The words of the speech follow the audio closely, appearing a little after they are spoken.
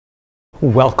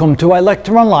Welcome to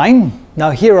iLecture Online. Now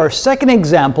here our second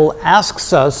example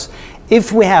asks us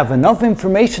if we have enough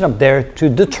information up there to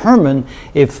determine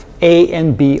if A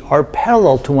and B are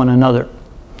parallel to one another.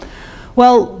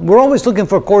 Well, we're always looking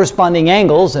for corresponding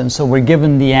angles, and so we're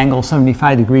given the angle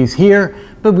 75 degrees here,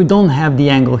 but we don't have the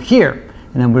angle here.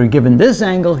 And then we're given this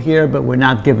angle here, but we're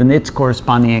not given its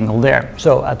corresponding angle there.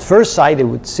 So at first sight it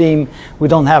would seem we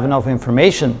don't have enough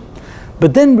information.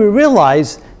 But then we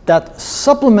realize that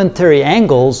supplementary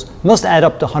angles must add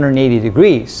up to 180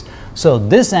 degrees. So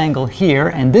this angle here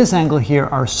and this angle here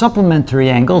are supplementary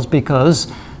angles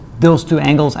because those two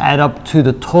angles add up to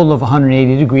the total of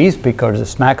 180 degrees because they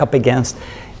smack up against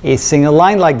a single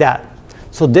line like that.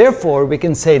 So therefore we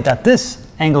can say that this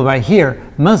angle right here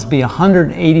must be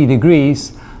 180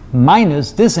 degrees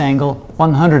minus this angle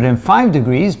 105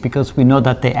 degrees because we know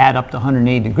that they add up to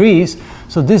 180 degrees.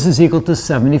 So this is equal to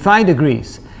 75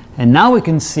 degrees. And now we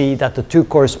can see that the two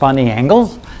corresponding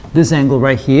angles, this angle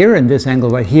right here and this angle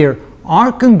right here,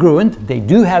 are congruent. They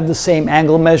do have the same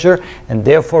angle measure, and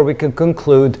therefore we can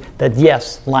conclude that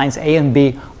yes, lines A and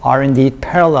B are indeed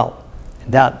parallel.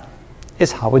 And that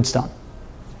is how it's done.